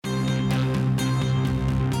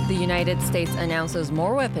United States announces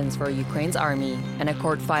more weapons for Ukraine's army, and a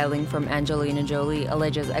court filing from Angelina Jolie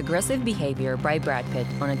alleges aggressive behavior by Brad Pitt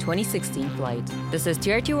on a 2016 flight. This is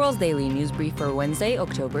TRT World's Daily News Brief for Wednesday,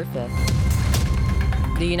 October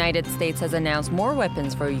 5th. The United States has announced more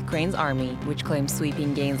weapons for Ukraine's army, which claims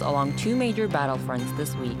sweeping gains along two major battlefronts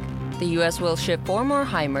this week. The U.S. will ship 4 more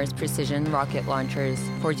HIMARS precision rocket launchers,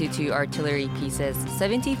 42 artillery pieces,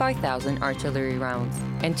 75,000 artillery rounds,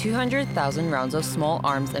 and 200,000 rounds of small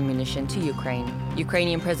arms ammunition to Ukraine.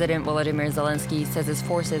 Ukrainian President Volodymyr Zelensky says his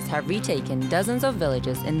forces have retaken dozens of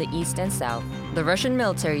villages in the east and south. The Russian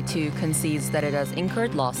military, too, concedes that it has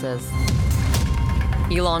incurred losses.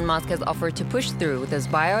 Elon Musk has offered to push through with his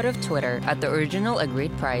buyout of Twitter at the original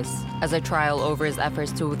agreed price, as a trial over his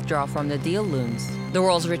efforts to withdraw from the deal looms. The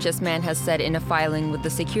world's richest man has said in a filing with the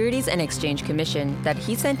Securities and Exchange Commission that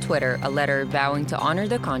he sent Twitter a letter vowing to honor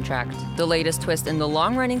the contract. The latest twist in the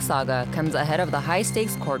long-running saga comes ahead of the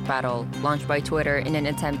high-stakes court battle launched by Twitter in an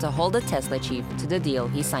attempt to hold the Tesla chief to the deal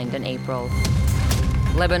he signed in April.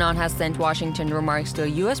 Lebanon has sent Washington remarks to a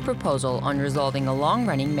U.S. proposal on resolving a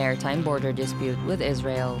long-running maritime border dispute with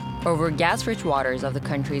Israel over gas-rich waters of the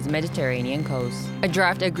country's Mediterranean coast. A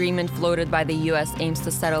draft agreement floated by the U.S. aims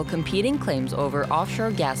to settle competing claims over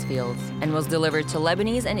offshore gas fields and was delivered to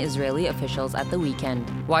Lebanese and Israeli officials at the weekend.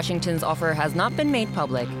 Washington's offer has not been made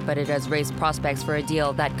public, but it has raised prospects for a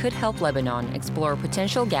deal that could help Lebanon explore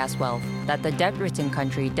potential gas wealth that the debt-ridden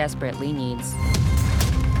country desperately needs.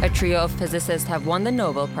 A trio of physicists have won the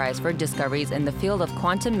Nobel Prize for discoveries in the field of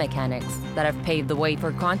quantum mechanics that have paved the way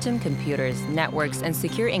for quantum computers, networks, and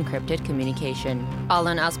secure encrypted communication.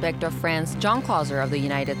 Alain Aspect of France, John Clauser of the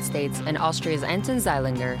United States, and Austria's Anton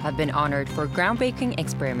Zeilinger have been honored for groundbreaking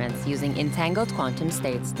experiments using entangled quantum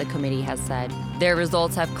states, the committee has said. Their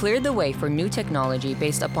results have cleared the way for new technology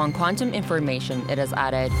based upon quantum information, it has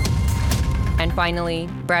added. And finally,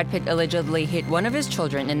 Brad Pitt allegedly hit one of his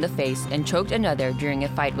children in the face and choked another during a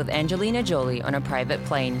fight with Angelina Jolie on a private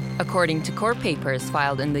plane, according to court papers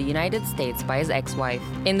filed in the United States by his ex-wife.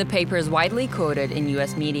 In the papers widely quoted in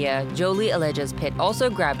U.S. media, Jolie alleges Pitt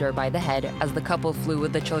also grabbed her by the head as the couple flew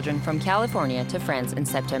with the children from California to France in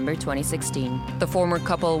September 2016. The former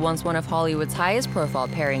couple, once one of Hollywood's highest-profile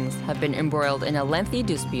pairings, have been embroiled in a lengthy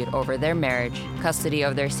dispute over their marriage, custody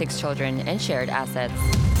of their 6 children, and shared assets.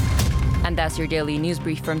 And that's your daily news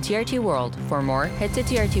brief from TRT World. For more, head to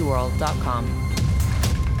trtworld.com.